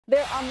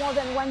There are more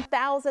than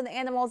 1,000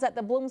 animals at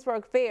the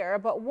Bloomsburg Fair,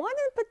 but one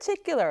in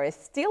particular is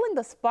stealing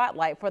the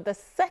spotlight for the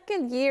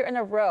second year in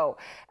a row.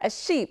 A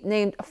sheep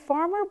named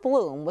Farmer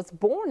Bloom was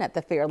born at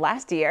the fair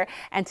last year,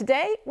 and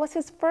today was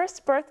his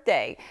first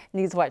birthday.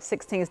 Newswatch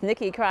 16's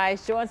Nikki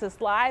Kreis joins us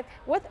live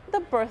with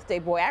the birthday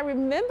boy. I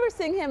remember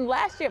seeing him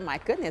last year. My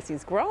goodness,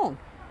 he's grown.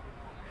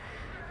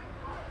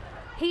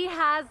 He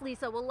has,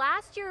 Lisa. Well,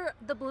 last year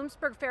the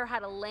Bloomsburg Fair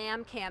had a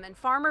lamb cam, and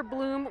Farmer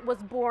Bloom was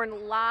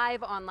born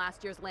live on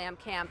last year's lamb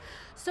cam.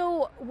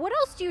 So what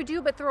else do you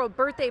do but throw a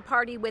birthday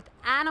party with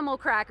animal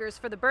crackers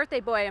for the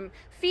birthday boy? I'm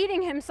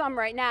feeding him some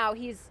right now.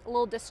 He's a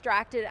little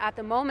distracted at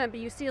the moment, but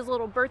you see his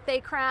little birthday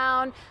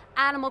crown,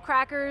 animal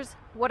crackers.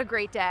 What a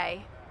great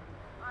day.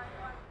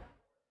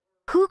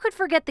 Who could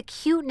forget the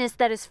cuteness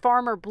that is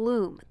Farmer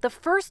Bloom, the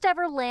first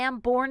ever lamb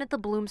born at the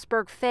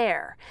Bloomsburg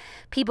Fair?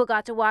 People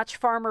got to watch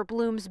Farmer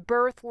Bloom's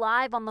birth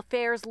live on the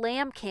fair's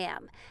lamb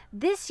cam.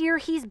 This year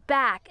he's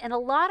back, and a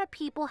lot of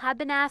people have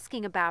been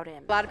asking about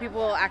him. A lot of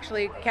people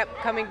actually kept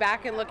coming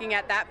back and looking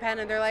at that pen,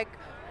 and they're like,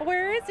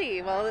 where is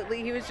he? Well,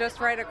 he was just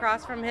right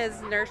across from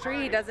his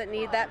nursery. He doesn't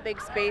need that big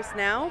space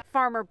now.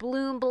 Farmer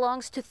Bloom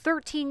belongs to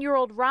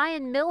 13-year-old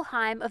Ryan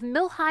Milheim of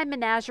Milheim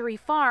Menagerie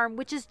Farm,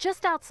 which is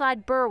just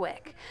outside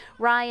Berwick.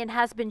 Ryan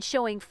has been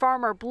showing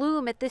Farmer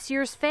Bloom at this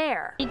year's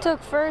fair. He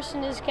took first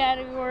in his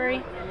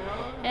category,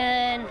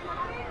 and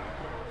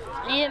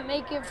he didn't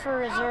make it for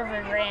reserve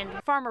or grand.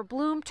 Farmer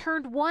Bloom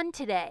turned 1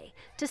 today.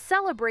 To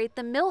celebrate,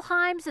 the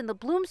Milheims and the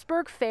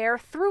Bloomsburg Fair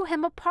threw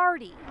him a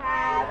party.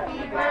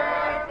 Happy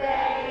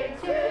birthday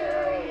to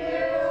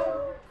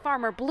you.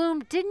 Farmer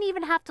Bloom didn't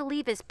even have to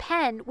leave his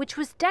pen, which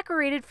was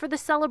decorated for the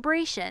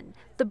celebration.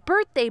 The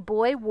birthday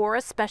boy wore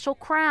a special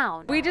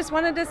crown. We just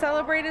wanted to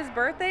celebrate his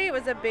birthday. It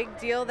was a big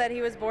deal that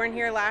he was born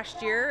here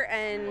last year,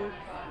 and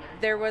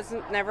there was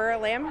never a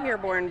lamb here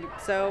born,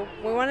 so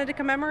we wanted to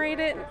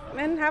commemorate it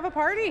and have a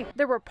party.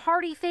 There were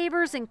party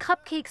favors and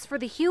cupcakes for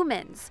the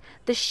humans.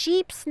 The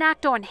sheep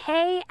snacked on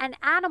hay and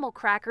animal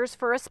crackers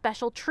for a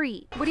special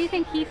treat. What do you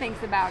think he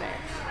thinks about it?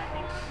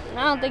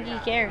 I don't think he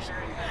cares.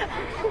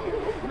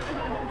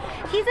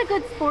 He's a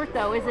good sport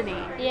though, isn't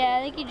he? Yeah,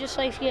 I think he just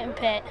likes getting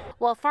pet.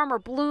 While Farmer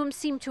Bloom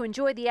seemed to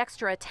enjoy the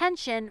extra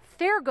attention,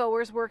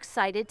 fairgoers were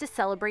excited to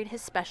celebrate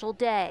his special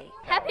day.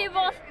 Happy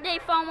birthday,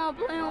 Farmer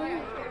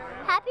Bloom.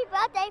 Happy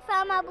birthday,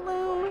 Farmer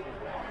Bloom.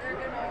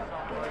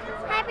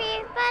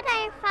 Happy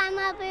birthday,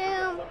 Farmer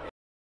Bloom.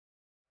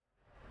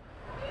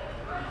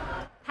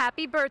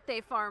 Happy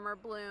birthday, Farmer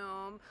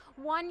Bloom.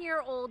 1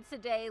 year old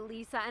today,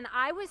 Lisa, and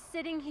I was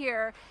sitting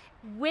here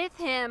with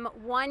him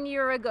 1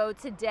 year ago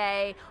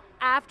today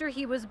after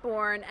he was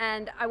born,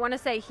 and I want to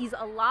say he's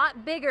a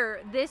lot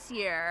bigger this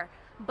year,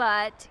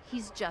 but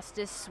he's just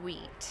as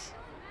sweet.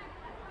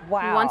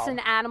 Wow. He wants an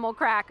animal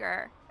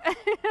cracker.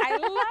 I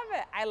love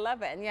it. I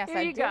love it. And yes,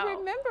 I do go.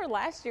 remember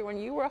last year when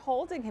you were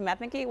holding him. I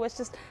think he was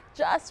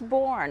just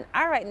born.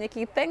 All right,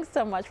 Nikki, thanks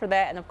so much for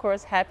that. And of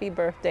course, happy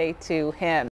birthday to him.